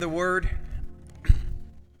The word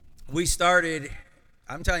we started,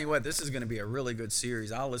 I'm telling you what, this is going to be a really good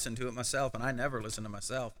series. I'll listen to it myself, and I never listen to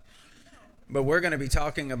myself. But we're going to be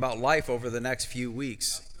talking about life over the next few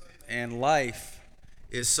weeks. And life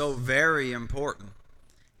is so very important.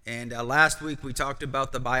 And last week we talked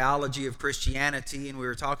about the biology of Christianity, and we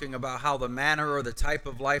were talking about how the manner or the type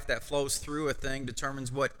of life that flows through a thing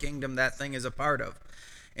determines what kingdom that thing is a part of.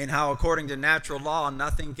 And how, according to natural law,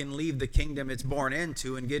 nothing can leave the kingdom it's born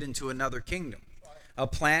into and get into another kingdom. A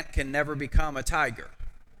plant can never become a tiger.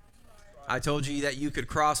 I told you that you could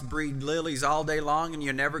crossbreed lilies all day long and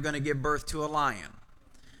you're never going to give birth to a lion.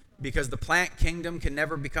 Because the plant kingdom can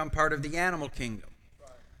never become part of the animal kingdom.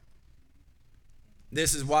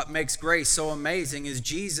 This is what makes grace so amazing, is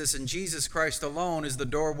Jesus and Jesus Christ alone is the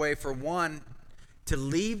doorway for one to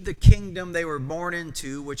leave the kingdom they were born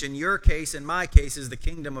into, which in your case, in my case, is the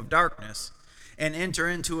kingdom of darkness, and enter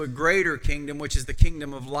into a greater kingdom, which is the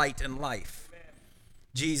kingdom of light and life.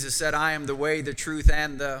 Jesus said, I am the way, the truth,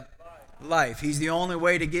 and the life. He's the only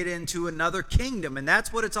way to get into another kingdom, and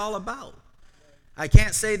that's what it's all about. I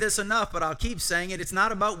can't say this enough, but I'll keep saying it. It's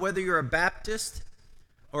not about whether you're a Baptist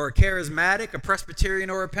or a charismatic, a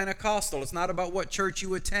Presbyterian, or a Pentecostal. It's not about what church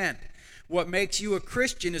you attend. What makes you a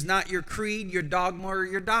Christian is not your creed, your dogma, or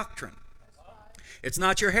your doctrine. It's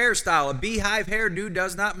not your hairstyle. A beehive hairdo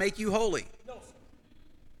does not make you holy.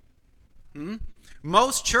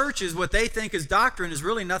 Most churches, what they think is doctrine is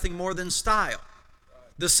really nothing more than style.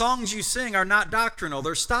 The songs you sing are not doctrinal,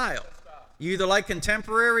 they're style. You either like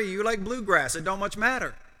contemporary or you like bluegrass. It don't much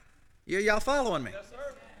matter. Y'all following me?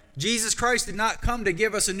 Jesus Christ did not come to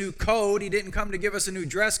give us a new code. He didn't come to give us a new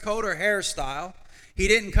dress code or hairstyle. He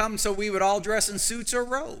didn't come so we would all dress in suits or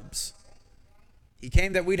robes. He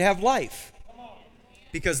came that we'd have life.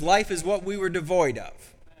 Because life is what we were devoid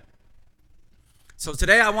of. So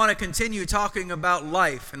today I want to continue talking about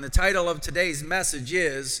life. And the title of today's message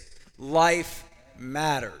is Life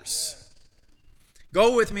Matters.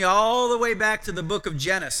 Go with me all the way back to the book of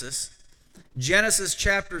Genesis. Genesis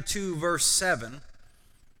chapter 2 verse 7.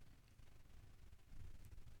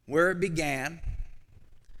 Where it began.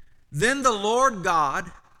 Then the Lord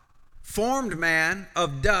God formed man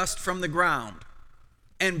of dust from the ground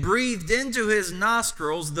and breathed into his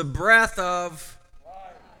nostrils the breath of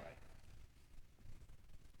life.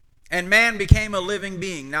 And man became a living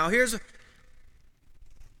being. Now here's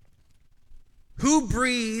who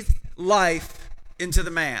breathed life into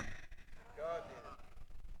the man.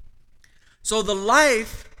 So the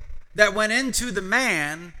life that went into the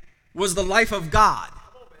man was the life of God.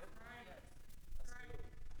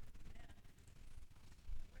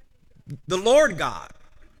 The Lord God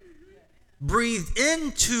breathed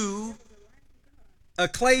into a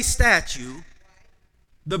clay statue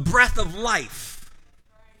the breath of life.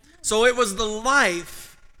 So it was the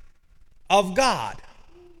life of God.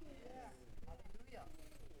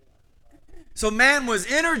 So man was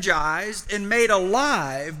energized and made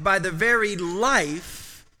alive by the very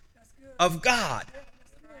life of God.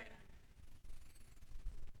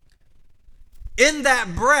 In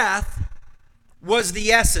that breath was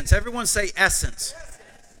the essence. Everyone say essence.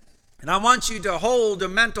 And I want you to hold a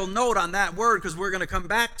mental note on that word because we're going to come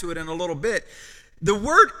back to it in a little bit. The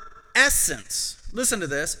word essence, listen to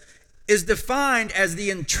this, is defined as the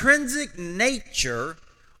intrinsic nature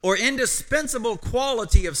or indispensable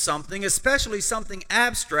quality of something, especially something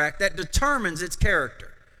abstract, that determines its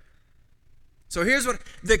character. So here's what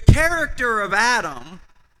the character of Adam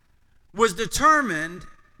was determined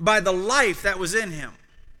by the life that was in him.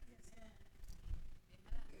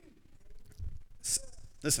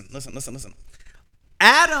 Listen.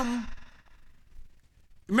 Adam,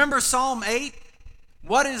 remember Psalm 8?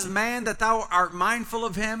 What is man that thou art mindful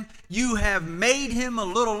of him? You have made him a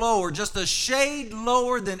little lower, just a shade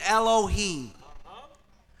lower than Elohim.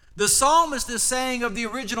 The psalmist is saying of the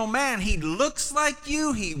original man, he looks like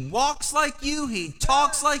you, he walks like you, he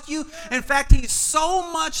talks like you. In fact, he's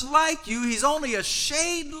so much like you, he's only a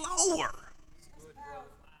shade lower.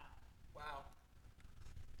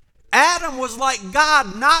 Adam was like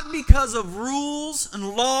God not because of rules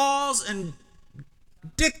and laws and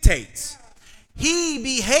dictates. He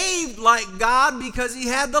behaved like God because he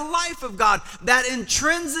had the life of God. That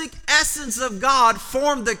intrinsic essence of God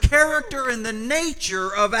formed the character and the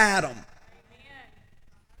nature of Adam.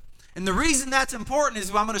 And the reason that's important is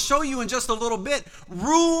I'm going to show you in just a little bit.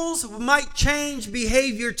 Rules might change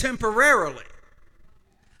behavior temporarily.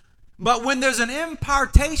 But when there's an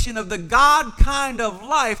impartation of the God kind of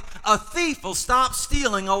life, a thief will stop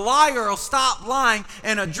stealing, a liar will stop lying,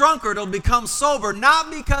 and a drunkard will become sober, not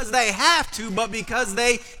because they have to, but because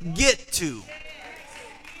they get to.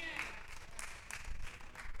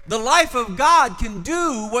 The life of God can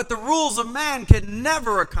do what the rules of man can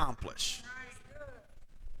never accomplish.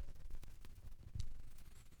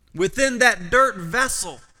 Within that dirt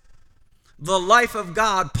vessel, the life of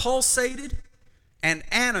God pulsated and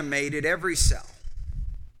animated every cell.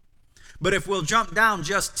 But if we'll jump down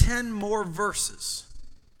just 10 more verses,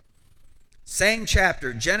 same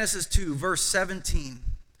chapter, Genesis 2, verse 17.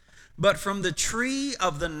 But from the tree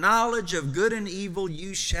of the knowledge of good and evil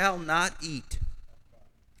you shall not eat.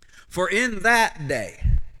 For in that day,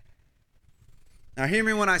 now hear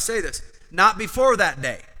me when I say this, not before that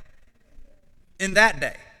day, in that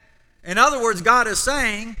day. In other words, God is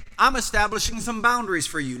saying, I'm establishing some boundaries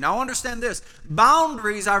for you. Now understand this,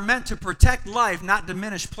 boundaries are meant to protect life, not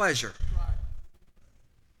diminish pleasure.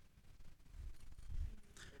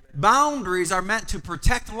 Boundaries are meant to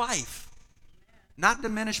protect life, not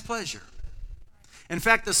diminish pleasure. In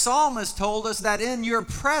fact, the psalmist told us that in your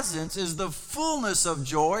presence is the fullness of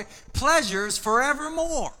joy, pleasures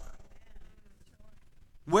forevermore.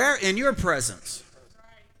 Where? In your presence.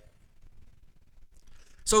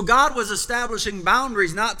 So God was establishing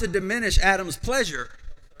boundaries not to diminish Adam's pleasure,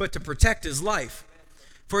 but to protect his life.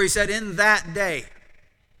 For he said, in that day.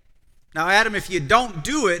 Now, Adam, if you don't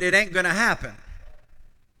do it, it ain't going to happen.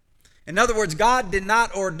 In other words, God did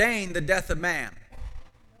not ordain the death of man.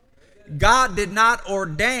 God did not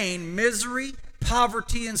ordain misery,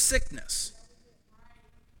 poverty, and sickness.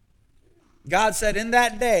 God said in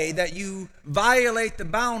that day that you violate the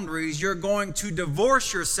boundaries, you're going to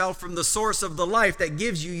divorce yourself from the source of the life that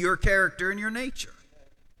gives you your character and your nature.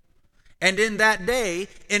 And in that day,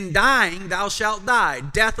 in dying, thou shalt die.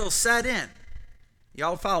 Death will set in.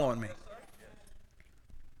 Y'all following me?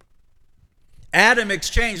 Adam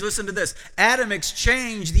exchanged, listen to this, Adam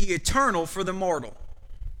exchanged the eternal for the mortal.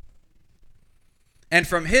 And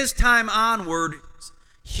from his time onward,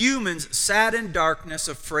 humans sat in darkness,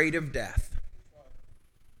 afraid of death.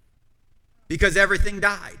 Because everything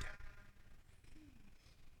died.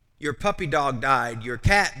 Your puppy dog died, your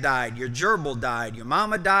cat died, your gerbil died, your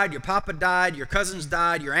mama died, your papa died, your cousins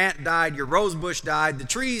died, your aunt died, your rose bush died, the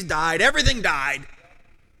trees died, everything died.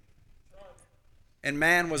 And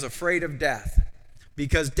man was afraid of death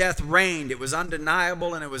because death reigned. It was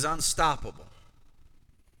undeniable and it was unstoppable.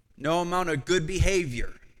 No amount of good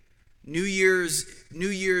behavior, New Year's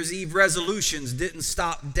Eve resolutions didn't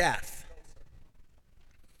stop death.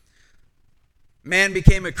 Man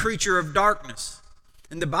became a creature of darkness.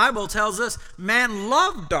 And the Bible tells us man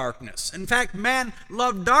loved darkness. In fact, man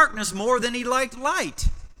loved darkness more than he liked light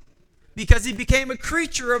because he became a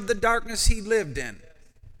creature of the darkness he lived in.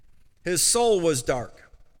 His soul was dark.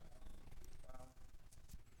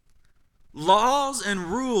 Laws and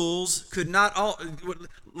rules could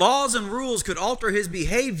alter his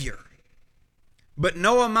behavior, but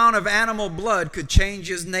no amount of animal blood could change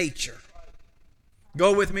his nature.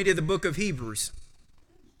 Go with me to the book of Hebrews.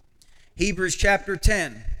 Hebrews chapter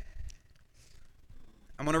 10.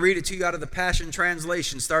 I'm going to read it to you out of the Passion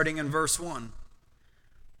Translation, starting in verse 1.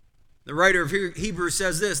 The writer of Hebrews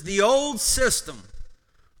says this: the old system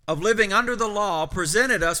of living under the law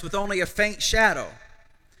presented us with only a faint shadow,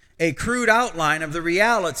 a crude outline of the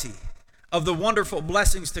reality of the wonderful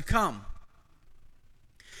blessings to come.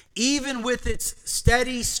 Even with its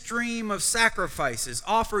steady stream of sacrifices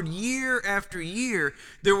offered year after year,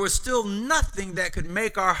 there was still nothing that could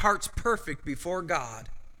make our hearts perfect before God.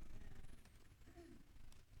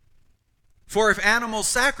 For if animal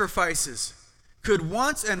sacrifices could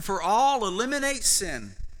once and for all eliminate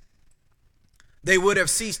sin, they would have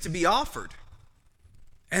ceased to be offered,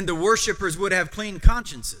 and the worshipers would have clean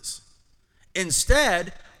consciences.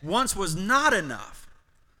 Instead, once was not enough.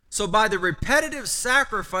 So by the repetitive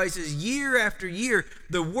sacrifices year after year,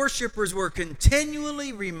 the worshipers were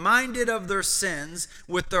continually reminded of their sins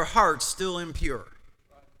with their hearts still impure.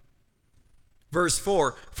 Verse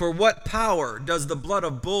 4, for what power does the blood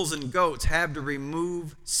of bulls and goats have to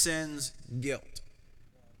remove sin's guilt?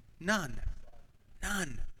 None.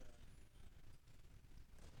 None.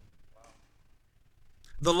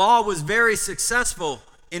 The law was very successful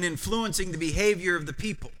in influencing the behavior of the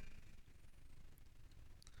people.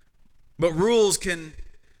 But rules can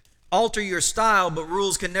alter your style, but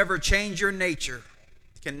rules can never change your nature.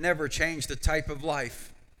 Can never change the type of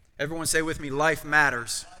life. Everyone say with me, life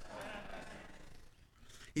matters.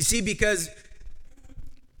 You see, because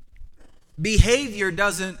behavior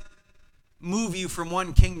doesn't move you from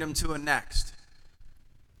one kingdom to a next.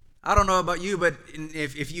 I don't know about you, but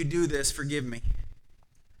if you do this, forgive me.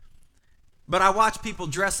 But I watch people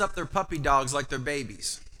dress up their puppy dogs like they're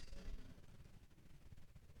babies.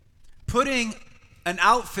 Putting an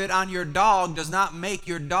outfit on your dog does not make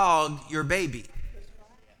your dog your baby.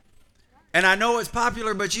 And I know it's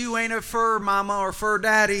popular, but you ain't a fur mama or fur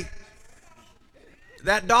daddy.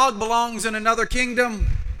 That dog belongs in another kingdom.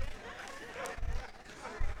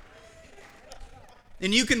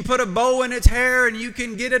 And you can put a bow in its hair and you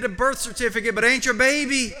can get it a birth certificate, but it ain't your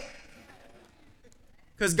baby.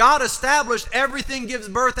 Because God established everything gives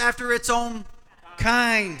birth after its own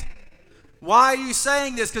kind. Why are you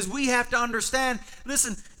saying this? Because we have to understand,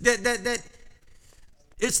 listen, that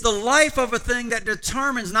it's the life of a thing that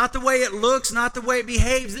determines, not the way it looks, not the way it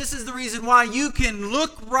behaves. This is the reason why you can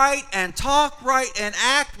look right and talk right and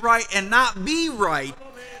act right and not be right.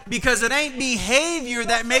 Because it ain't behavior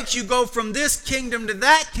that makes you go from this kingdom to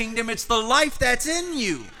that kingdom. It's the life that's in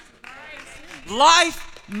you. Life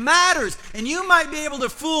matters. And you might be able to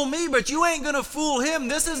fool me, but you ain't going to fool him.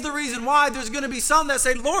 This is the reason why there's going to be some that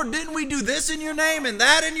say, Lord, didn't we do this in your name and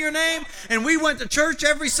that in your name? And we went to church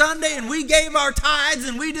every Sunday and we gave our tithes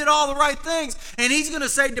and we did all the right things. And he's going to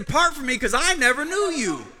say, depart from me because I never knew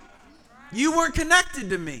you. You weren't connected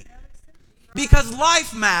to me. Because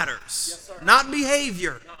life matters, not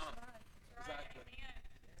behavior.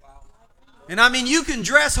 And I mean, you can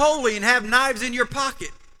dress holy and have knives in your pocket.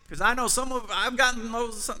 Because I know I've gotten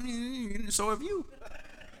those, so have you.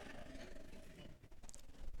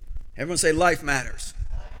 Everyone say life matters.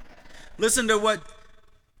 Listen to what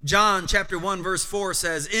John chapter 1 verse 4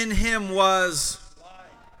 says. In him was,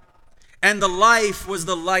 and the life was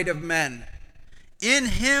the light of men. In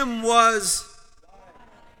him was.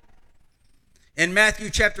 In Matthew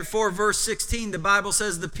chapter 4 verse 16, the Bible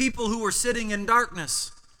says, the people who were sitting in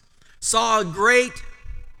darkness saw a great,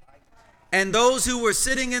 and those who were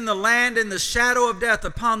sitting in the land in the shadow of death,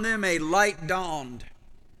 upon them a light dawned.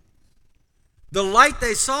 The light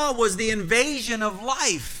they saw was the invasion of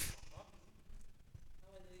life.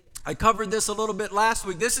 I covered this a little bit last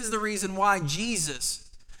week. This is the reason why Jesus,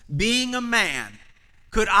 being a man,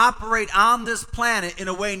 could operate on this planet in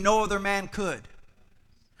a way no other man could.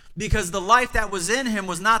 Because the life that was in him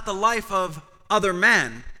was not the life of other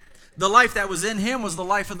men. The life that was in him was the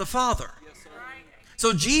life of the Father.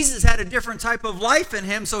 So Jesus had a different type of life in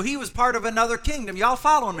him, so he was part of another kingdom. Y'all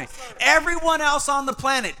following me? Everyone else on the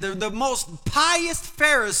planet, the most pious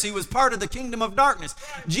Pharisee was part of the kingdom of darkness.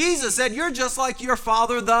 Jesus said, you're just like your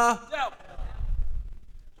father, the...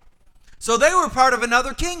 So they were part of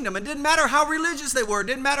another kingdom. It didn't matter how religious they were. It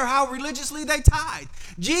didn't matter how religiously they tithed.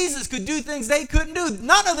 Jesus could do things they couldn't do.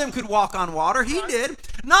 None of them could walk on water. He did.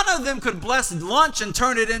 None of them could bless lunch and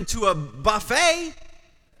turn it into a buffet.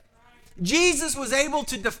 Jesus was able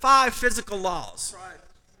to defy physical laws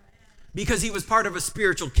because he was part of a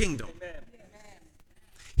spiritual kingdom.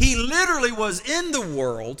 He literally was in the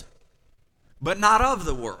world, but not of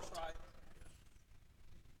the world.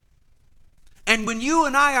 And when you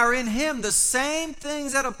and I are in him, the same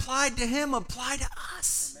things that applied to him apply to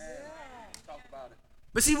us.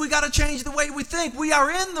 But see, we got to change the way we think. We are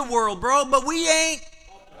in the world, bro, but we ain't.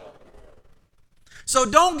 So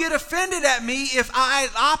don't get offended at me if I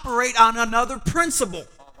operate on another principle.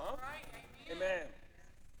 Amen.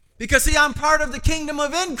 Because see, I'm part of the kingdom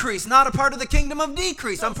of increase, not a part of the kingdom of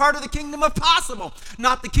decrease. I'm part of the kingdom of possible,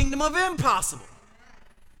 not the kingdom of impossible.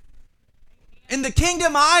 In the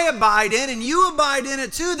kingdom I abide in, and you abide in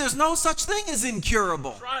it too, there's no such thing as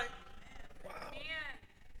incurable. That's right. Wow.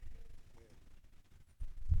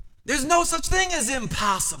 There's no such thing as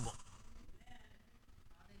impossible.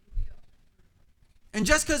 And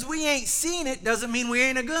just because we ain't seen it doesn't mean we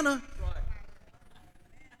ain't gonna.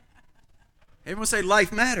 Everyone say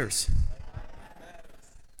life matters.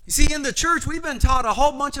 You see, in the church, we've been taught a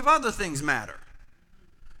whole bunch of other things matter.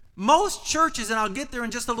 Most churches, and I'll get there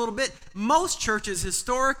in just a little bit, most churches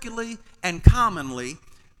historically and commonly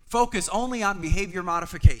focus only on behavior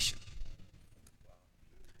modification.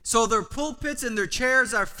 So their pulpits and their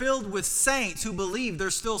chairs are filled with saints who believe they're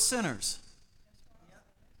still sinners,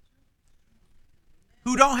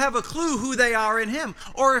 who don't have a clue who they are in him.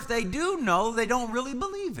 Or if they do know, they don't really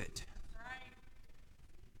believe it.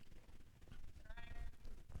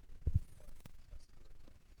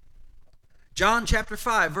 John chapter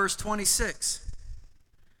 5, verse 26.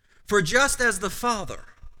 For just as the Father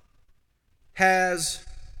has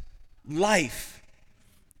life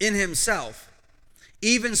in himself,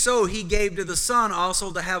 even so he gave to the Son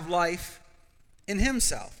also to have life in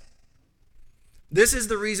himself. This is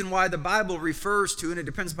the reason why the Bible refers to, and it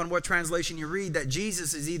depends upon what translation you read, that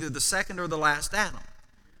Jesus is either the second or the last Adam.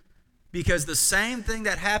 Because the same thing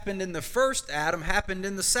that happened in the first Adam happened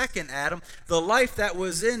in the second Adam. The life that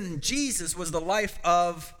was in Jesus was the life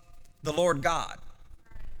of the Lord God.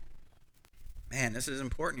 Man, this is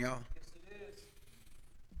important, y'all.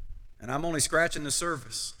 And I'm only scratching the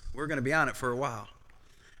surface. We're going to be on it for a while.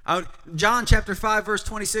 John chapter 5, verse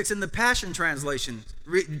 26 in the Passion Translation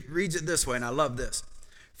reads it this way, and I love this.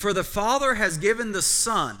 For the Father has given the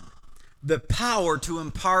Son the power to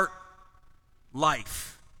impart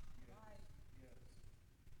life.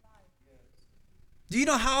 Do you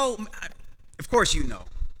know how, of course you know,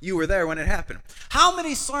 you were there when it happened. How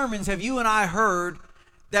many sermons have you and I heard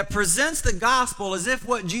that presents the gospel as if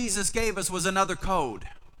what Jesus gave us was another code,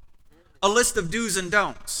 a list of do's and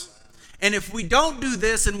don'ts? And if we don't do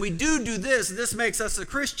this and we do this, this makes us a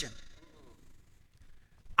Christian.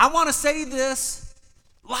 I want to say this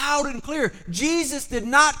loud and clear. Jesus did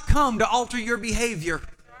not come to alter your behavior.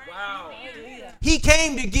 Wow. He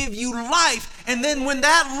came to give you life, and then when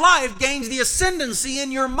that life gains the ascendancy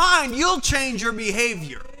in your mind, you'll change your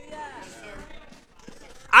behavior.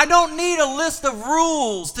 I don't need a list of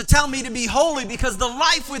rules to tell me to be holy, because the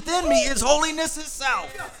life within me is holiness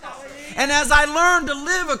itself. And as I learn to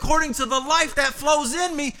live according to the life that flows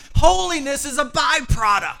in me, holiness is a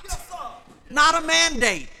byproduct, not a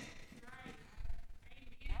mandate.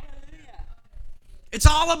 It's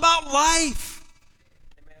all about life.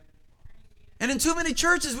 And in too many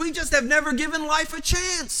churches, we just have never given life a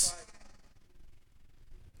chance.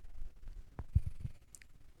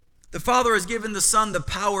 The Father has given the Son the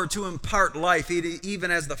power to impart life,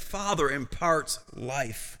 even as the Father imparts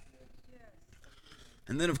life.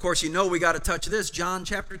 And then, of course, you know we got to touch this. John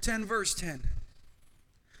chapter 10, verse 10.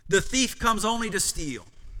 The thief comes only to steal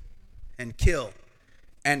and kill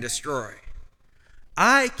and destroy.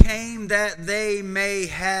 I came that they may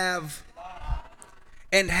have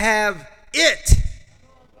and have it.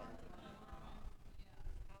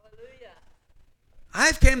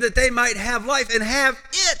 I've came that they might have life and have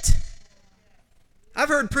it. I've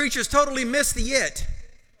heard preachers totally miss the it.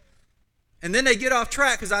 And then they get off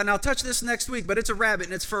track, and I'll touch this next week, but it's a rabbit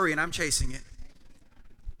and it's furry and I'm chasing it.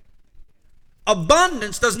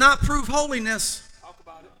 Abundance does not prove holiness. Talk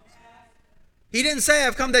about it. He didn't say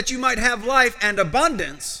I've come that you might have life and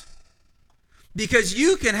abundance, because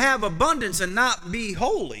you can have abundance and not be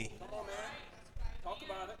holy. Come on, man. Talk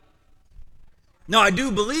about it. No, I do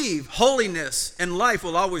believe holiness and life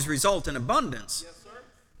will always result in abundance. Yes, sir.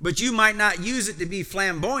 But you might not use it to be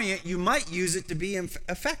flamboyant. You might use it to be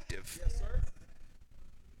effective. Yes, sir.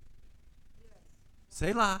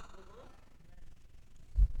 Selah.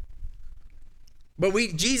 But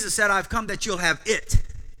Jesus said, I've come that you'll have it.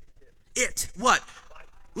 It. What?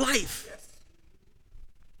 Life. Yes.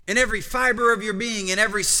 In every fiber of your being, in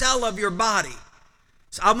every cell of your body.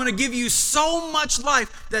 So I'm going to give you so much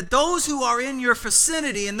life that those who are in your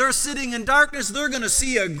vicinity and they're sitting in darkness, they're going to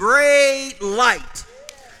see a great light.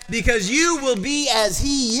 Because you will be as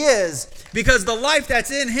he is. Because the life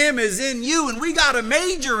that's in him is in you. And we got to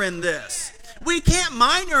major in this. We can't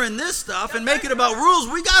minor in this stuff and make it about rules.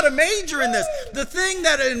 We got to major in this. The thing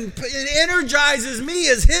that energizes me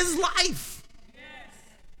is his life.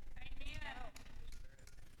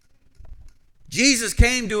 Jesus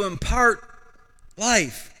came to impart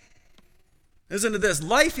life. Listen to this.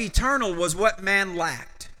 Life eternal was what man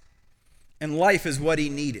lacked, and life is what he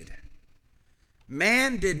needed.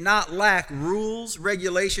 Man did not lack rules,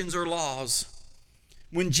 regulations, or laws.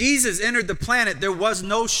 When Jesus entered the planet, there was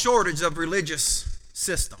no shortage of religious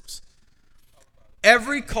systems.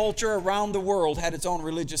 Every culture around the world had its own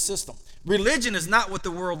religious system. Religion is not what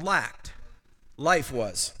the world lacked. Life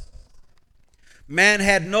was. Man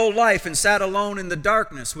had no life and sat alone in the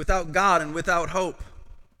darkness without God and without hope.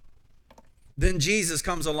 Then Jesus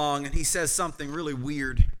comes along and he says something really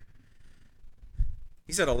weird.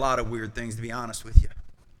 He said a lot of weird things, to be honest with you.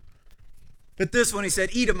 But this one, he said,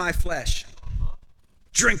 eat of my flesh,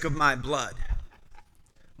 drink of my blood.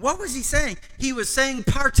 What was he saying? He was saying,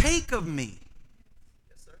 partake of me.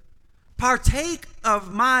 Yes, sir. Partake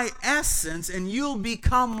of my essence and you'll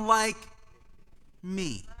become like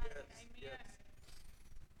me.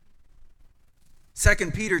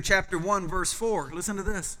 2 Peter chapter 1, verse 4. Listen to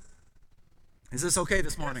this. Is this okay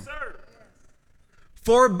this morning? Yes, sir.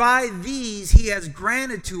 For by these he has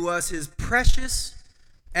granted to us his precious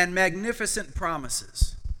and magnificent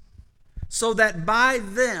promises, so that by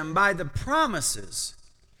them, by the promises,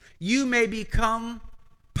 you may become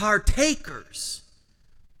partakers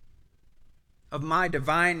of my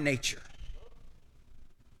divine nature.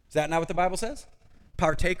 Is that not what the Bible says?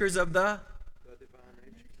 Partakers of the divine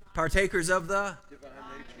nature. Partakers of the Divine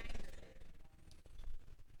nature.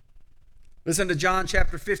 Listen to John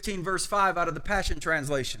chapter 15, verse 5 out of the Passion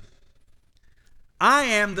Translation. I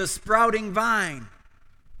am the sprouting vine,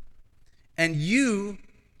 and you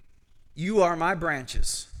are my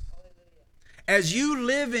branches. As you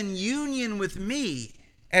live in union with me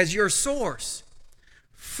as your source,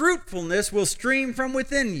 fruitfulness will stream from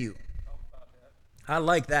within you. I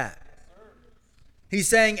like that. He's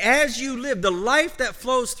saying, as you live, the life that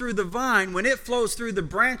flows through the vine, when it flows through the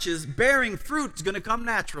branches, bearing fruit is going to come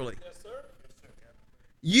naturally. Yes, sir.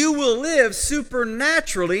 You will live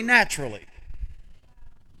supernaturally, naturally.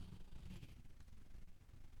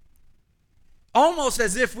 Almost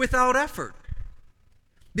as if without effort.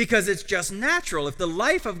 Because it's just natural. If the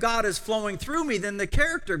life of God is flowing through me, then the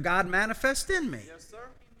character God manifests in me. Yes, sir.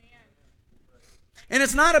 And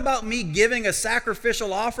it's not about me giving a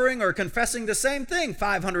sacrificial offering or confessing the same thing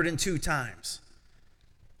 502 times.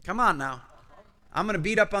 Come on now. I'm going to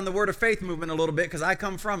beat up on the Word of Faith movement a little bit because I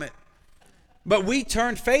come from it. But we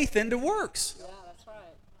turned faith into works. Yeah, that's right.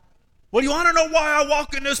 Well, you want to know why I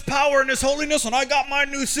walk in this power and this holiness and I got my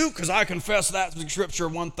new suit? Because I confess that scripture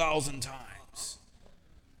 1,000 times.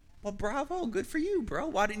 Well, bravo. Good for you, bro.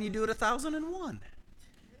 Why didn't you do it 1,001?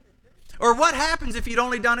 Or what happens if you'd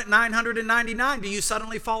only done it 999? Do you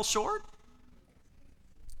suddenly fall short?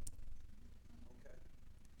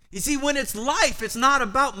 You see, when it's life, it's not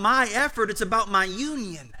about my effort, it's about my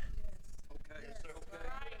union.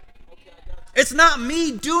 It's not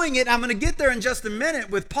me doing it. I'm going to get there in just a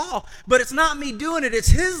minute with Paul, but it's not me doing it. It's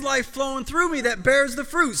his life flowing through me that bears the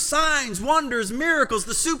fruit. Signs, wonders, miracles,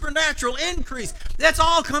 the supernatural increase. That's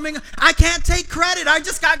all coming. I can't take credit. I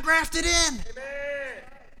just got grafted in.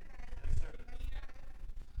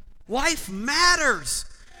 Life matters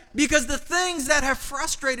because the things that have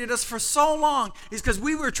frustrated us for so long is because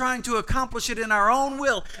we were trying to accomplish it in our own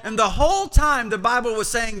will. And the whole time the Bible was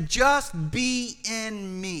saying, just be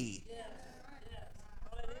in me.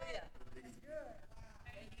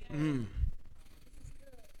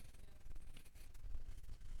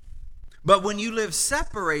 But when you live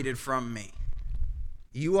separated from me,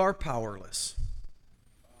 you are powerless.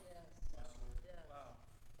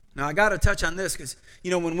 Now, I got to touch on this because,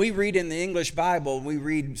 when we read in the English Bible, we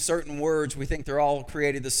read certain words, we think they're all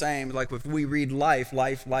created the same. Like if we read life,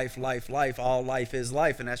 life, life, life, life, all life is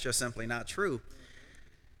life, and that's just simply not true.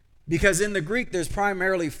 Because in the Greek, there's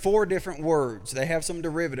primarily 4 different words. They have some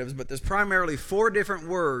derivatives, but there's primarily 4 different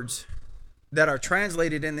words that are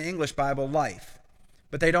translated in the English Bible life.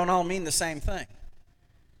 But they don't all mean the same thing.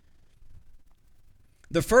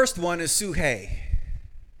 The first one is suhe.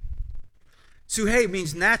 Suhe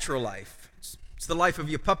means natural life. It's the life of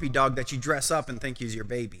your puppy dog that you dress up and think he's your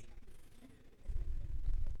baby.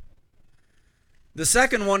 The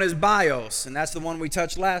second one is bios, and that's the one we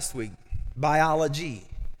touched last week. Biology.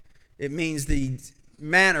 It means the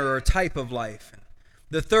manner or type of life.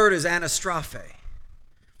 The third is anastrophe.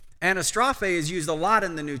 Anastrophe is used a lot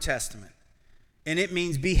in the New Testament, and it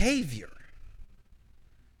means behavior,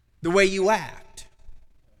 the way you act.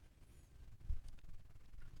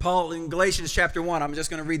 Paul in Galatians chapter 1, I'm just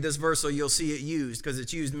going to read this verse so you'll see it used because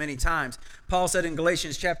it's used many times. Paul said in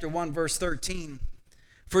Galatians chapter 1 verse 13,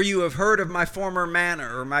 "For you have heard of my former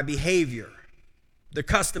manner or my behavior, the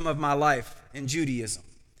custom of my life in Judaism."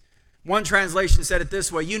 One translation said it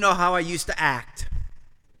this way, "You know how I used to act."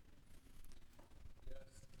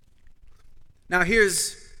 Now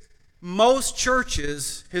most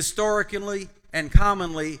churches historically and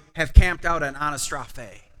commonly have camped out on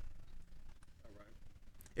anastrophe.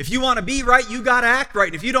 If you want to be right, you got to act right.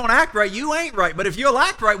 And if you don't act right, you ain't right. But if you'll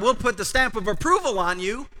act right, we'll put the stamp of approval on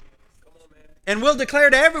you. And we'll declare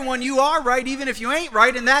to everyone you are right, even if you ain't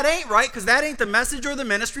right. And that ain't right because that ain't the message or the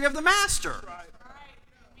ministry of the master.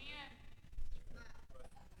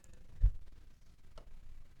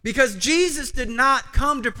 Because Jesus did not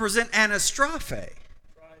come to present anastrophe.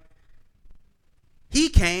 He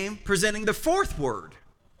came presenting the fourth word,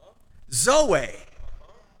 zoe.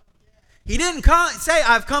 He didn't say,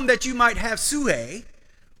 "I've come that you might have sue,"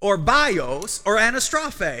 or bios, or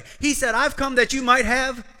anastrophe. He said, "I've come that you might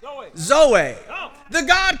have zoe, the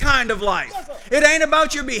God kind of life." It ain't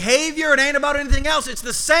about your behavior. It ain't about anything else. It's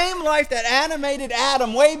the same life that animated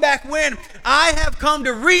Adam way back when. I have come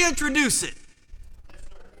to reintroduce it.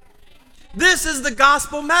 This is the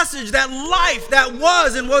gospel message, that life that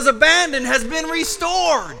was and was abandoned has been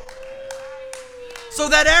restored. So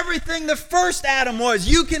that everything the first Adam was,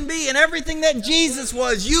 you can be, and everything that Jesus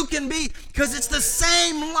was, you can be, because it's the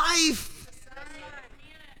same life.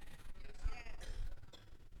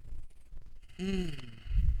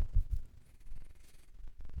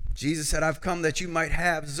 Jesus said, "I've come that you might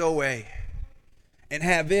have zoe and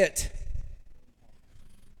have it."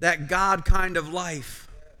 That God kind of life.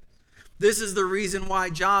 This is the reason why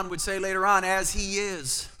John would say later on, "As he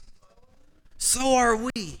is, so are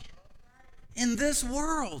we in this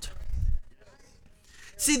world."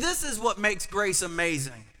 See, this is what makes grace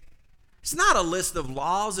amazing. It's not a list of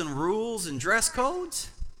laws and rules and dress codes.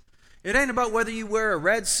 It ain't about whether you wear a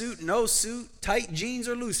red suit, no suit, tight jeans,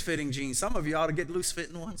 or loose-fitting jeans. Some of you ought to get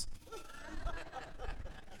loose-fitting ones.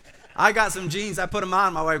 I got some jeans, I put them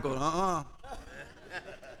on, my wife goes, I'm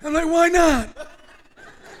like, why not?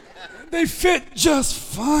 They fit just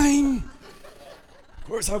fine. Of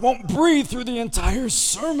course, I won't breathe through the entire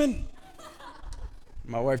sermon.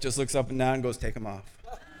 My wife just looks up and down and goes, take them off.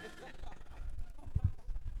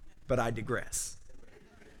 But I digress.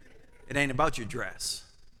 It ain't about your dress.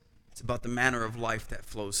 It's about the manner of life that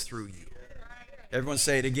flows through you. Everyone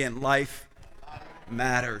say it again. Life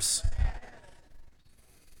matters.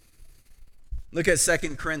 Look at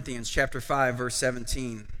 2 Corinthians chapter 5, verse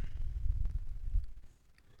 17.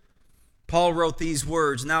 Paul wrote these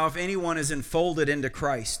words, "Now if anyone is enfolded into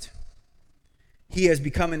Christ, he has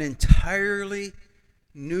become an entirely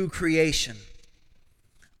new creation.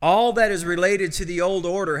 All that is related to the old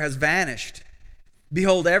order has vanished.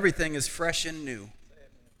 Behold, everything is fresh and new."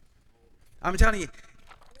 I'm telling you,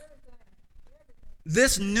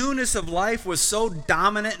 this newness of life was so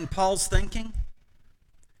dominant in Paul's thinking,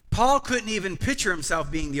 Paul couldn't even picture himself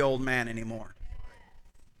being the old man anymore.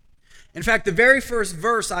 In fact, the very first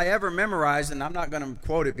verse I ever memorized, and I'm not going to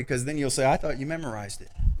quote it because then you'll say, I thought you memorized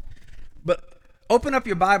it. But open up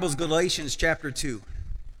your Bibles, Galatians chapter 2.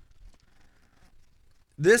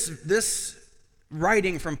 This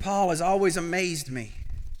writing from Paul has always amazed me.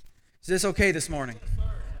 Is this okay this morning?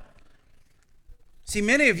 See,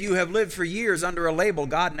 many of you have lived for years under a label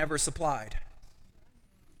God never supplied.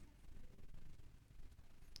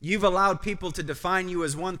 You've allowed people to define you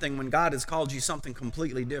as one thing when God has called you something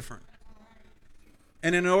completely different.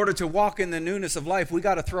 And in order to walk in the newness of life, we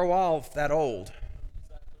got to throw off that old.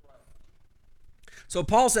 So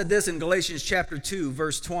Paul said this in Galatians chapter 2,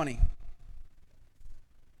 verse 20.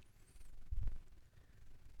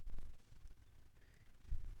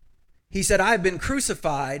 He said, "I have been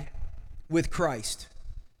crucified with Christ.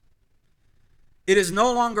 It is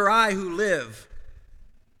no longer I who live,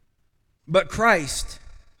 but Christ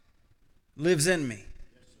lives in me."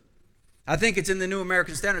 I think it's in the New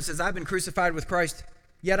American Standard. It says, "I've been crucified with Christ,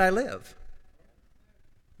 yet I live."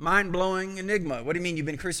 Mind-blowing enigma. What do you mean you've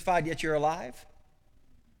been crucified, yet you're alive?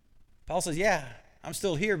 Paul says, yeah, I'm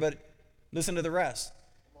still here, but listen to the rest.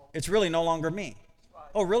 It's really no longer me.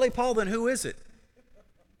 Oh, really, Paul? Then who is it?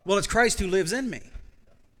 Well, it's Christ who lives in me.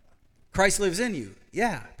 Christ lives in you.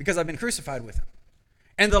 Yeah, because I've been crucified with him.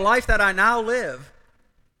 And the life that I now live,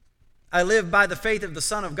 I live by the faith of the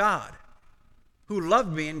Son of God, who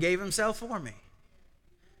loved me and gave himself for me.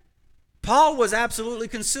 Paul was absolutely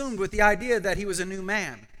consumed with the idea that he was a new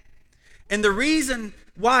man. And the reason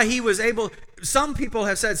why he was able, some people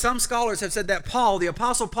have said, some scholars have said that Paul, the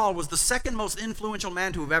Apostle Paul, was the second most influential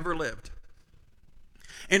man to have ever lived.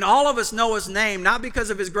 And all of us know his name, not because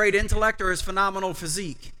of his great intellect or his phenomenal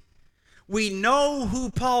physique. We know who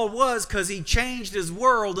Paul was because he changed his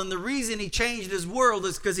world, and the reason he changed his world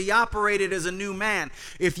is because he operated as a new man.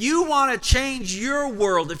 If you want to change your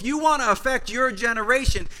world, if you want to affect your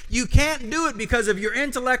generation, you can't do it because of your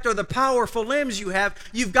intellect or the powerful limbs you have.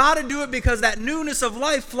 You've got to do it because that newness of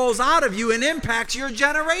life flows out of you and impacts your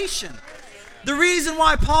generation. The reason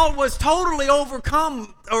why Paul was totally overcomer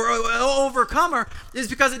is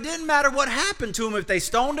because it didn't matter what happened to him. If they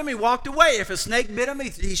stoned him, he walked away. If a snake bit him,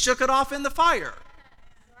 he shook it off in the fire.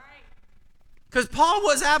 Because Paul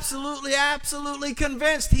was absolutely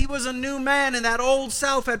convinced he was a new man and that old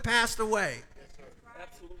self had passed away.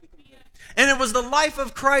 And it was the life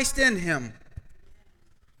of Christ in him.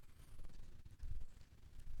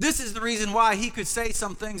 This is the reason why he could say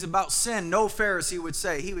some things about sin no Pharisee would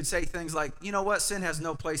say. He would say things like, you know what, sin has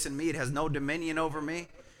no place in me. It has no dominion over me.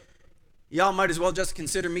 Y'all might as well just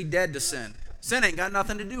consider me dead to sin. Sin ain't got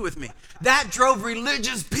nothing to do with me. That drove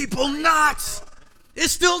religious people nuts. It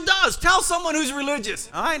still does. Tell someone who's religious,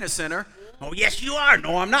 I ain't a sinner. Oh, yes, you are.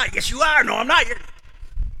 No, I'm not. Yes, you are. No, I'm not.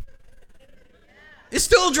 It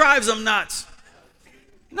still drives them nuts.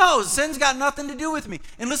 No, sin's got nothing to do with me.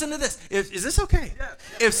 And listen to this. Is this okay? Yeah.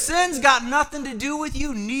 If sin's got nothing to do with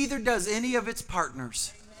you, neither does any of its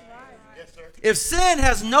partners. Yes, sir. If sin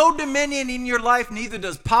has no dominion in your life, neither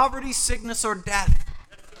does poverty, sickness, or death.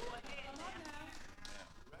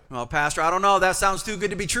 Well, Pastor, I don't know. That sounds too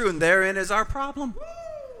good to be true, and therein is our problem.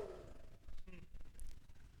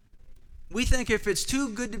 We think if it's too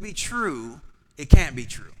good to be true, it can't be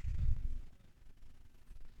true.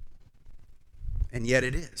 And yet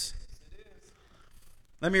it is.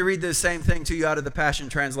 Let me read this same thing to you out of the Passion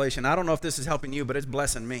Translation. I don't know if this is helping you, but it's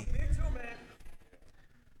blessing me.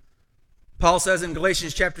 Paul says in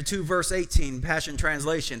Galatians chapter 2, verse 18, Passion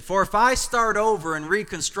Translation, "For if I start over and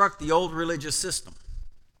reconstruct the old religious system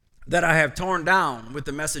that I have torn down with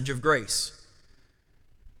the message of grace."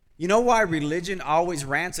 You know why religion always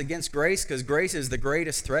rants against grace? Because grace is the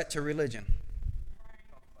greatest threat to religion.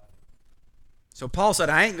 So Paul said,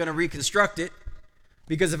 I ain't going to reconstruct it,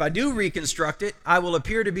 because if I do reconstruct it, I will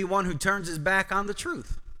appear to be one who turns his back on the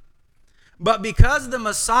truth. But because the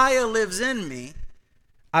Messiah lives in me,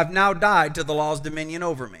 I've now died to the law's dominion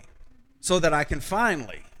over me, so that I can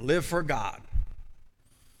finally live for God.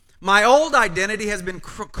 My old identity has been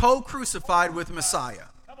co-crucified with Messiah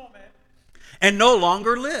and no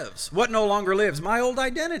longer lives. What no longer lives? My old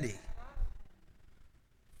identity.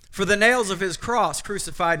 For the nails of his cross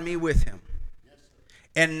crucified me with him.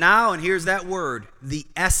 And now, and here's that word, the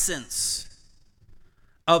essence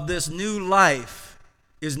of this new life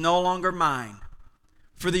is no longer mine.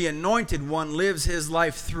 For the anointed one lives his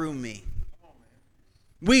life through me.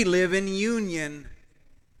 We live in union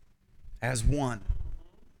as one.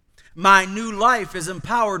 My new life is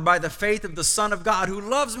empowered by the faith of the Son of God, who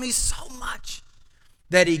loves me so much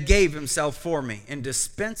that he gave himself for me and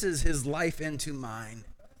dispenses his life into mine.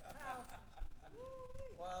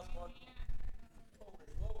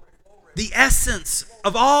 The essence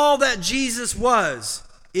of all that Jesus was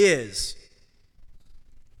is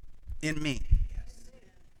in me.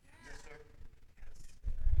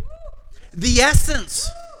 The essence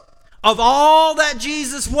of all that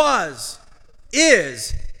Jesus was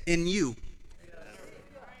is in you.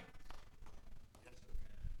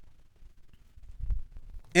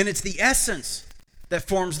 And it's the essence that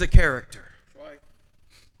forms the character.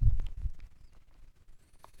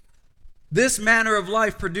 This manner of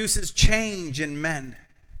life produces change in men.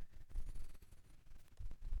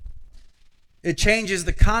 It changes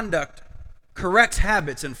the conduct, corrects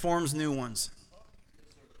habits, and forms new ones.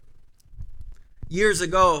 Years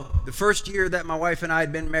ago, the first year that my wife and I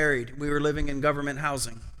had been married, we were living in government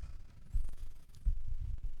housing.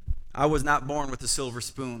 I was not born with a silver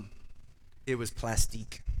spoon. It was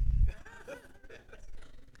plastique.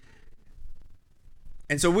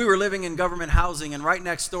 And so we were living in government housing, and right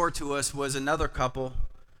next door to us was another couple.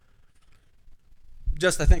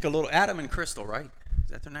 Just, I think, a little, Adam and Crystal, right? Is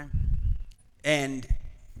that their name? And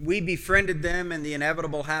we befriended them, and the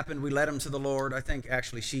inevitable happened. We led them to the Lord. I think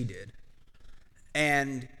actually she did.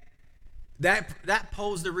 And that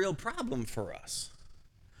posed a real problem for us,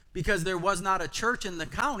 because there was not a church in the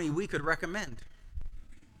county we could recommend,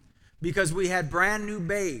 because we had brand new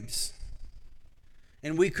babes,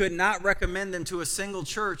 and we could not recommend them to a single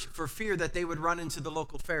church for fear that they would run into the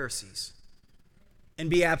local Pharisees and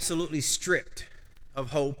be absolutely stripped of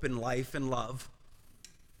hope and life and love.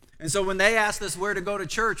 And so when they asked us where to go to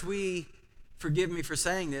church, we, forgive me for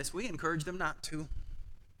saying this, we encouraged them not to.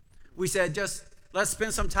 We said, just let's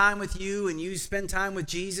spend some time with you, and you spend time with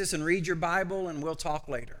Jesus and read your Bible, and we'll talk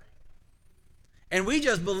later. And we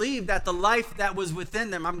just believed that the life that was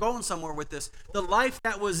within them, I'm going somewhere with this, the life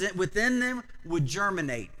that was within them would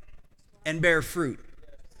germinate and bear fruit.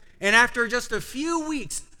 And after just a few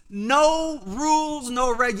weeks, no rules,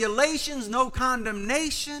 no regulations, no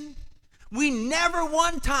condemnation, we never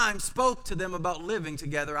one time spoke to them about living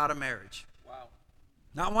together out of marriage. Wow.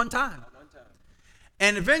 Not one time. Not one time.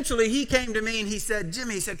 And eventually he came to me and he said,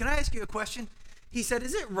 Jimmy, he said, can I ask you a question? He said,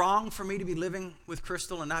 is it wrong for me to be living with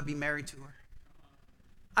Crystal and not be married to her?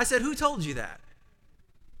 I said, who told you that?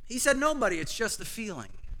 He said, nobody, it's just a feeling.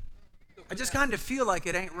 I just kind of feel like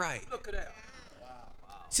it ain't right. Look at that.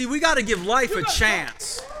 See, we got to give life a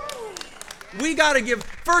chance. We got to give,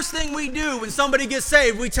 first thing we do when somebody gets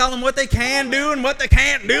saved, we tell them what they can do and what they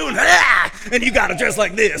can't do. And you got to dress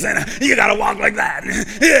like this, and you got to walk like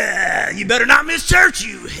that. You better not miss church,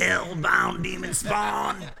 you hell-bound demon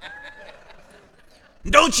spawn.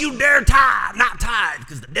 Don't you dare tithe, not tithe,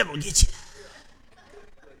 because the devil will get you.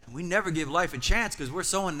 We never give life a chance because we're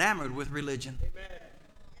so enamored with religion.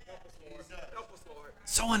 Help us, Lord.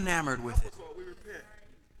 So enamored with it. Lord, we repent.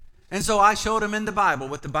 And so I showed him in the Bible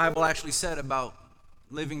what the Bible actually said about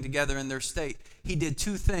living together in their state. He did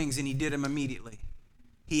two things, and he did them immediately.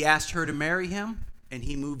 He asked her to marry him, and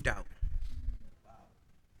he moved out.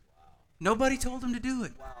 Nobody told him to do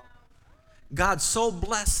it. God so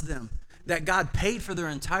blessed them that God paid for their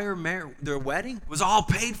entire their wedding, was all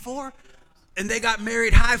paid for, and they got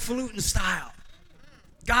married highfalutin style.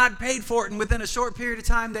 God paid for it, and within a short period of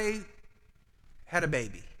time, they had a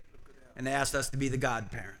baby. And they asked us to be the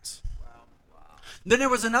godparents. Then there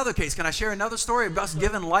was another case. Can I share another story of us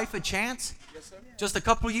giving life a chance? Yes, sir. Just a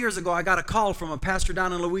couple of years ago, I got a call from a pastor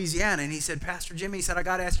down in Louisiana, and he said, Pastor Jimmy, he said, I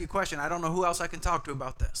got to ask you a question. I don't know who else I can talk to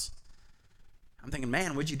about this. I'm thinking,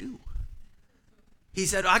 man, what'd you do? He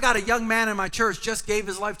said, I got a young man in my church, just gave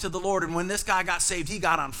his life to the Lord, and when this guy got saved, he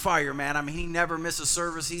got on fire, man. I mean, he never misses a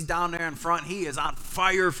service. He's down there in front. He is on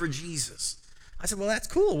fire for Jesus. I said, well, that's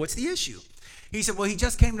cool. What's the issue? He said, well, he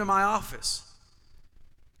just came to my office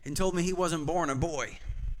and told me he wasn't born a boy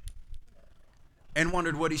and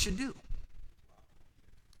wondered what he should do.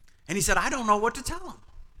 And he said, I don't know what to tell him.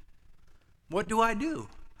 What do I do?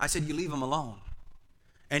 I said, you leave him alone.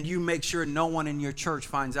 And you make sure no one in your church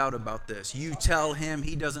finds out about this. You tell him,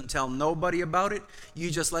 he doesn't tell nobody about it. You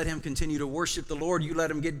just let him continue to worship the Lord. You let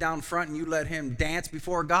him get down front and you let him dance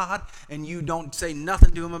before God. And you don't say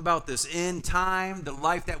nothing to him about this. In time, the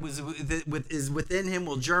life that is within him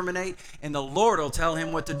will germinate. And the Lord will tell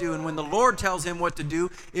him what to do. And when the Lord tells him what to do,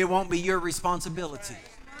 it won't be your responsibility.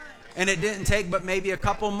 And it didn't take but maybe a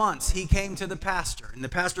couple months. He came to the pastor, and the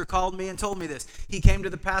pastor called me and told me this. He came to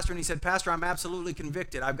the pastor and he said, Pastor, I'm absolutely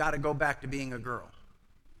convicted. I've got to go back to being a girl.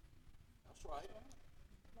 That's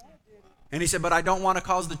right. And he said, but I don't want to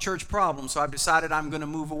cause the church problems, so I've decided I'm going to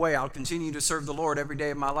move away. I'll continue to serve the Lord every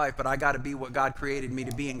day of my life, but I got to be what God created me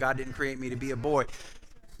to be, and God didn't create me to be a boy.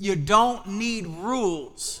 You don't need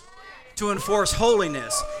rules to enforce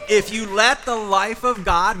holiness if you let the life of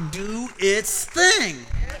God do its thing.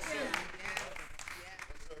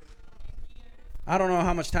 I don't know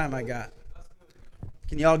how much time I got.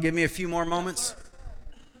 Can y'all give me a few more moments?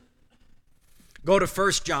 Go to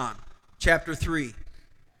 1 John chapter 3,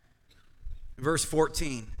 verse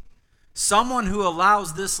 14. Someone who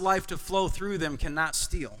allows this life to flow through them cannot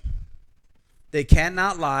steal. They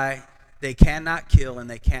cannot lie, they cannot kill, and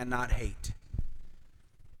they cannot hate.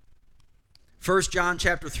 1 John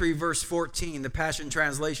chapter 3, verse 14, the Passion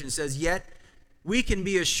Translation says, yet we can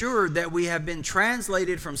be assured that we have been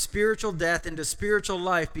translated from spiritual death into spiritual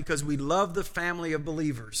life because we love the family of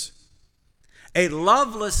believers. A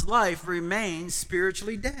loveless life remains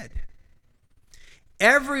spiritually dead.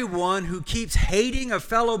 Everyone who keeps hating a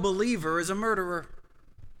fellow believer is a murderer.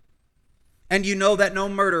 And you know that no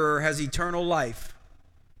murderer has eternal life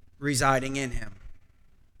residing in him.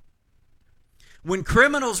 When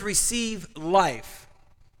criminals receive life,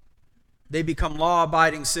 they become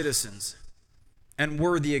law-abiding citizens and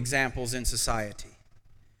worthy examples in society.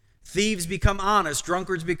 Thieves become honest,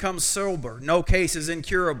 drunkards become sober, no case is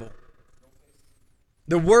incurable.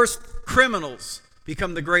 The worst criminals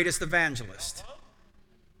become the greatest evangelists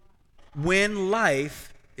when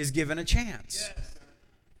life is given a chance.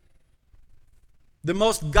 The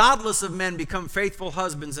most godless of men become faithful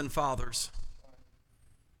husbands and fathers.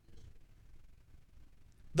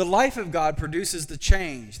 The life of God produces the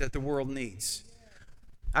change that the world needs.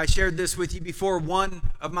 I shared this with you before. One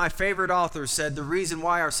of my favorite authors said the reason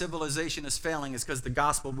why our civilization is failing is because the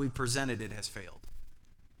gospel we presented it has failed.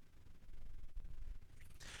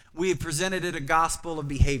 We have presented it a gospel of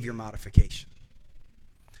behavior modification.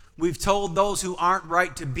 We've told those who aren't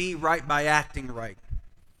right to be right by acting right.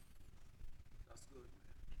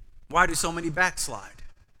 Why do so many backslide?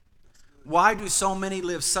 Why do so many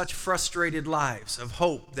live such frustrated lives of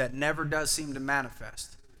hope that never does seem to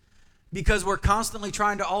manifest? Because we're constantly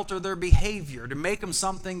trying to alter their behavior, to make them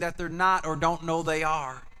something that they're not or don't know they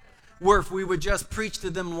are. Where if we would just preach to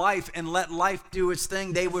them life and let life do its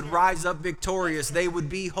thing, they would rise up victorious. They would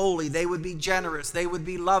be holy. They would be generous. They would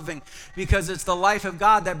be loving. Because it's the life of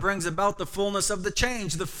God that brings about the fullness of the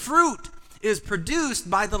change. The fruit is produced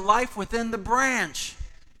by the life within the branch.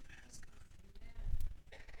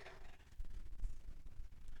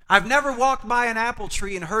 I've never walked by an apple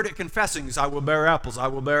tree and heard it confessing, I will bear apples, I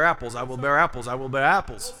will bear apples, I will bear apples, I will bear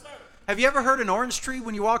apples. Have you ever heard an orange tree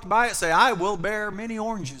when you walked by it say, I will bear many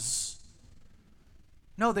oranges?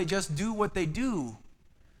 No, they just do what they do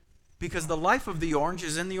because the life of the orange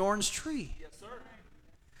is in the orange tree. Yes, sir.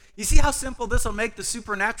 You see how simple this will make the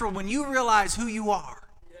supernatural when you realize who you are?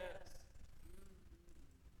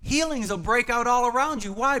 Healings will break out all around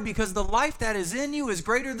you. Why? Because the life that is in you is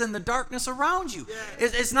greater than the darkness around you.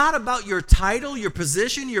 It's not about your title, your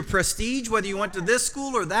position, your prestige, whether you went to this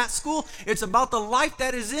school or that school. It's about the life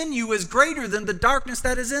that is in you is greater than the darkness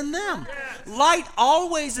that is in them. Light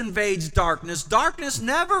always invades darkness. Darkness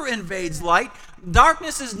never invades light.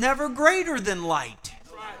 Darkness is never greater than light.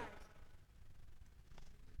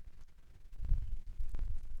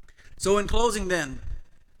 So in closing then,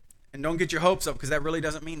 and don't get your hopes up because that really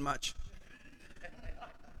doesn't mean much.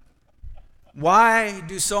 Why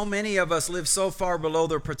do so many of us live so far below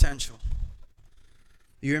their potential?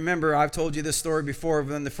 You remember I've told you this story before,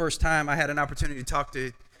 when the first time I had an opportunity to talk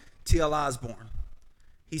to T.L. Osborne.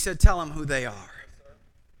 He said, tell them who they are.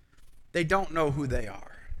 They don't know who they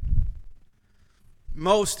are.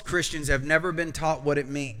 Most Christians have never been taught what it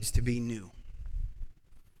means to be new.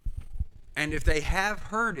 And if they have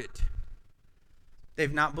heard it,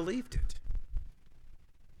 they've not believed it.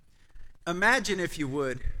 Imagine, if you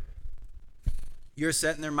would, you're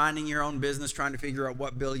sitting there minding your own business, trying to figure out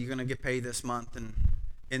what bill you're going to get paid this month. And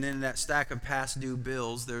in that stack of past due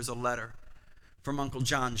bills, there's a letter from Uncle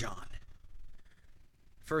John.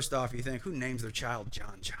 First off, you think, who names their child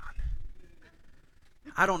John?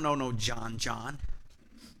 I don't know no John.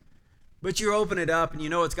 But you open it up and you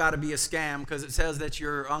know it's got to be a scam, because it says that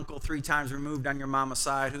your uncle 3 times removed on your mama's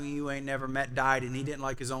side, who you ain't never met, died, and he didn't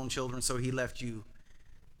like his own children, so he left you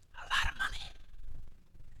a lot of money.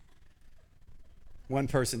 One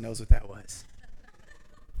person knows what that was.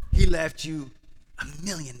 He left you $1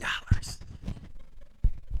 million.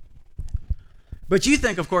 But you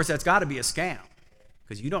think, of course, that's got to be a scam,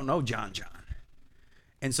 because you don't know John.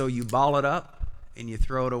 And so you ball it up and you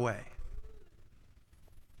throw it away.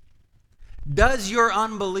 Does your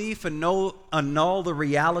unbelief annul the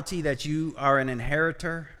reality that you are an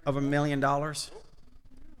inheritor of $1 million?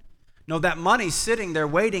 No, that money's sitting there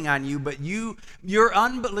waiting on you, but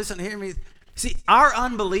listen, hear me. See, our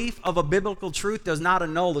unbelief of a biblical truth does not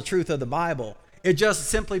annul the truth of the Bible. It just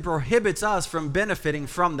simply prohibits us from benefiting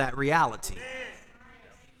from that reality.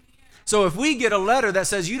 So if we get a letter that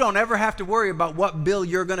says you don't ever have to worry about what bill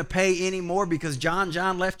you're going to pay anymore because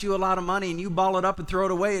John left you a lot of money, and you ball it up and throw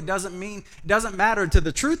it away, it doesn't matter. To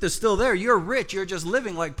the truth is still there. You're rich. You're just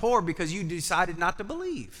living like poor because you decided not to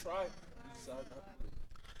believe. Right.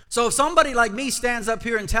 So if somebody like me stands up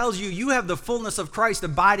here and tells you you have the fullness of Christ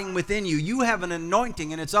abiding within you, you have an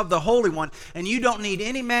anointing and it's of the Holy One, and you don't need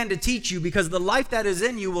any man to teach you, because the life that is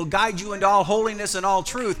in you will guide you into all holiness and all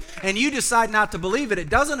truth, and you decide not to believe it, it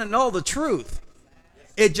doesn't annul the truth.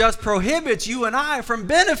 It just prohibits you and I from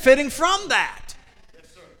benefiting from that.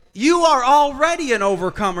 You are already an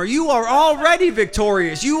overcomer. You are already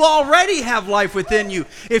victorious. You already have life within you.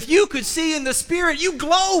 If you could see in the Spirit, you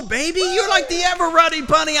glow, baby. You're like the ever-ready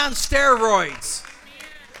bunny on steroids.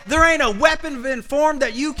 There ain't a weapon been formed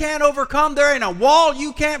that you can't overcome. There ain't a wall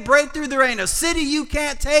you can't break through. There ain't a city you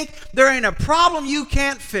can't take. There ain't a problem you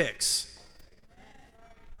can't fix.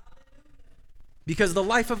 Because the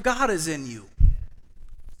life of God is in you.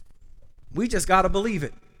 We just got to believe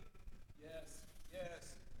it.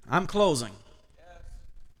 I'm closing.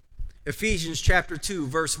 Ephesians chapter 2,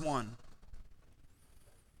 verse 1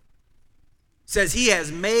 says, He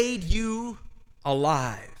has made you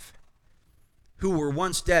alive, who were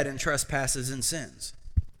once dead in trespasses and sins.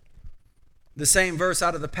 The same verse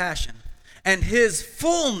out of the Passion. And His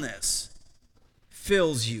fullness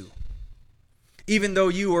fills you, even though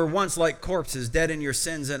you were once like corpses, dead in your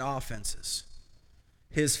sins and offenses.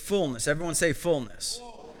 His fullness. Everyone say fullness.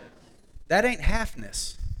 That ain't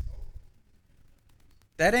halfness.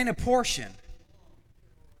 That ain't a portion.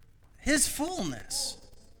 His fullness.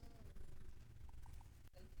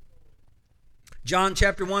 John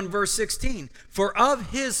chapter 1 verse 16. For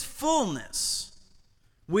of His fullness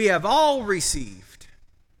we have all received.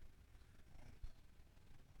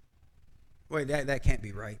 Wait, that can't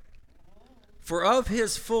be right. For of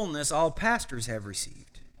His fullness all pastors have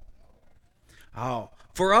received. Oh,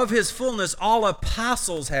 for of His fullness all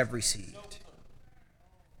apostles have received.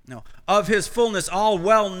 No. Of His fullness, all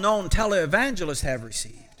well-known televangelists have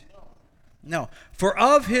received. No. For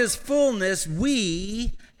of His fullness,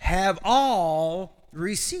 we have all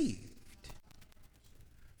received.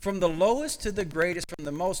 From the lowest to the greatest, from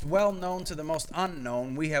the most well-known to the most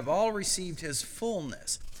unknown, we have all received His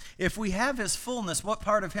fullness. If we have His fullness, what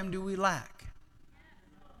part of Him do we lack?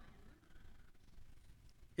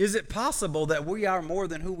 Is it possible that we are more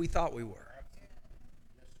than who we thought we were?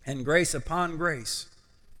 And grace upon grace.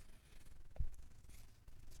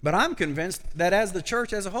 But I'm convinced that as the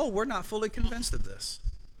church as a whole, we're not fully convinced of this.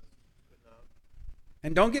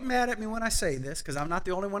 And don't get mad at me when I say this, because I'm not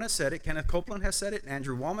the only one that said it. Kenneth Copeland has said it, and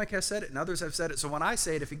Andrew Womack has said it, and others have said it. So when I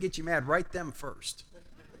say it, if it gets you mad, write them first.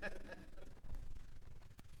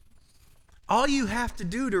 All you have to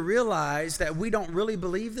do to realize that we don't really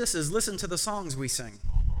believe this is listen to the songs we sing.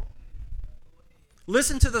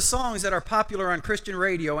 Listen to the songs that are popular on Christian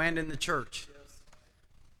radio and in the church.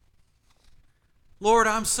 Lord,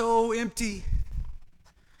 I'm so empty.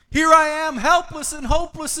 Here I am, helpless and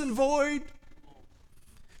hopeless and void.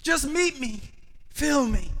 Just meet me, fill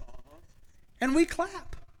me. And we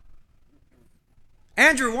clap.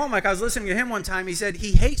 Andrew Womack, I was listening to him one time, he said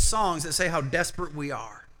he hates songs that say how desperate we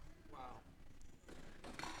are.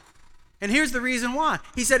 And here's the reason why.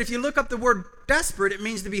 He said if you look up the word desperate, it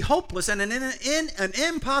means to be hopeless and in an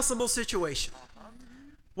impossible situation.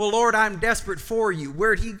 Well, Lord, I'm desperate for you.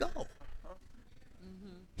 Where'd he go?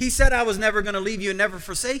 He said I was never going to leave you and never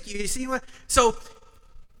forsake you. You see what? So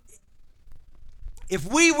If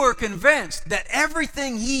we were convinced that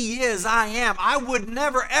everything he is, I am, I would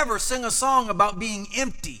never ever sing a song about being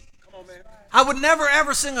empty. I would never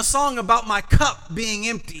ever sing a song about my cup being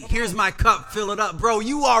empty. Here's my cup, fill it up. Bro,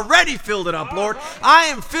 you already filled it up, Lord. I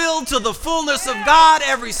am filled to the fullness of God.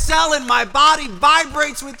 Every cell in my body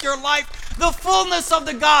vibrates with your life. The fullness of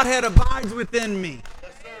the Godhead abides within me.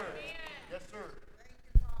 Yes, sir. Yes, sir.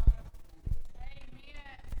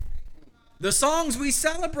 The songs we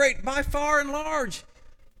celebrate by far and large,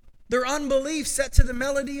 they're unbelief set to the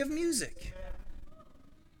melody of music.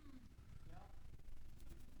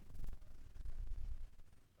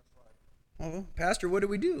 Well, Pastor, what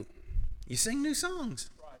do? You sing new songs.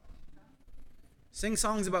 Sing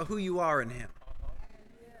songs about who you are in him.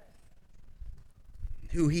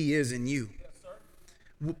 Who he is in you.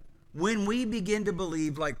 When we begin to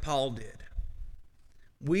believe like Paul did,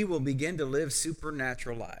 we will begin to live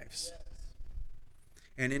supernatural lives.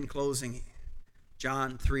 And in closing,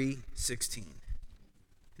 John 3:16.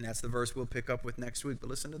 And that's the verse we'll pick up with next week. But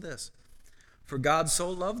listen to this. For God so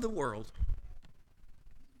loved the world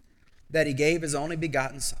that he gave his only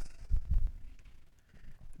begotten Son,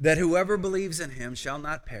 that whoever believes in him shall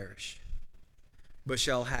not perish, but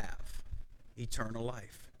shall have eternal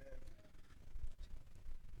life.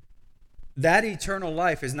 That eternal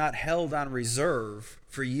life is not held on reserve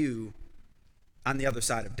for you on the other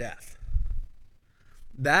side of death.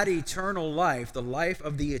 That eternal life, the life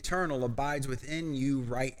of the eternal, abides within you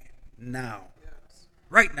right now. Yes.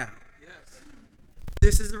 Right now. Yes.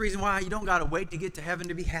 This is the reason why you don't got to wait to get to heaven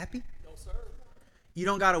to be happy. No, sir. You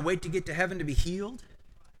don't got to wait to get to heaven to be healed.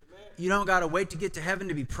 Amen. You don't got to wait to get to heaven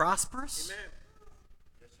to be prosperous. Amen.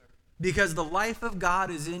 Yes, sir. Because the life of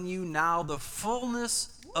God is in you now. The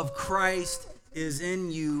fullness of Christ is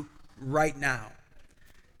in you right now.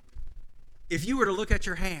 If you were to look at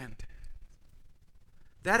your hand,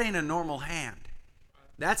 that ain't a normal hand.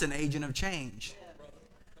 That's an agent of change.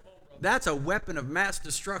 That's a weapon of mass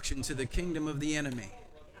destruction to the kingdom of the enemy.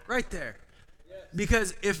 Right there.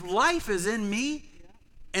 Because if life is in me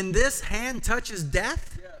and this hand touches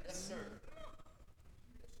death,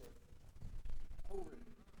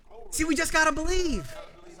 see, we just got to believe.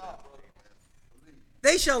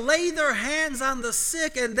 They shall lay their hands on the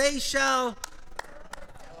sick and they shall.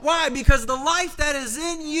 Why? Because the life that is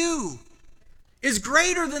in you is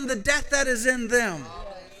greater than the death that is in them.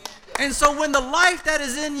 And so when the life that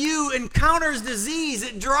is in you encounters disease,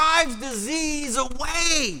 it drives disease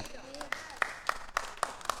away.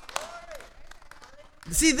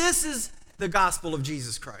 See, this is the gospel of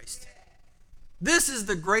Jesus Christ. This is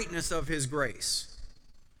the greatness of his grace.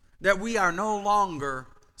 That we are no longer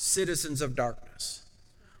citizens of darkness.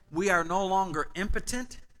 We are no longer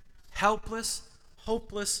impotent, helpless,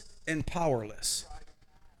 hopeless, and powerless.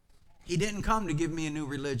 He didn't come to give me a new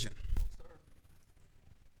religion.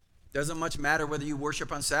 Doesn't much matter whether you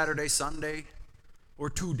worship on Saturday, Sunday, or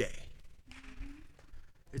today.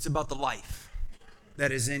 It's about the life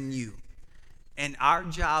that is in you. And our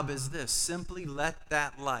job is this: simply let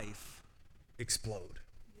that life explode.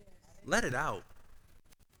 Let it out.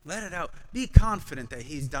 Let it out. Be confident that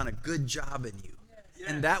he's done a good job in you. Yes.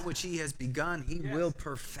 And that which he has begun, he will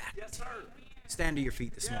perfect. Yes, sir. Stand to your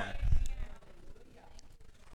feet this morning.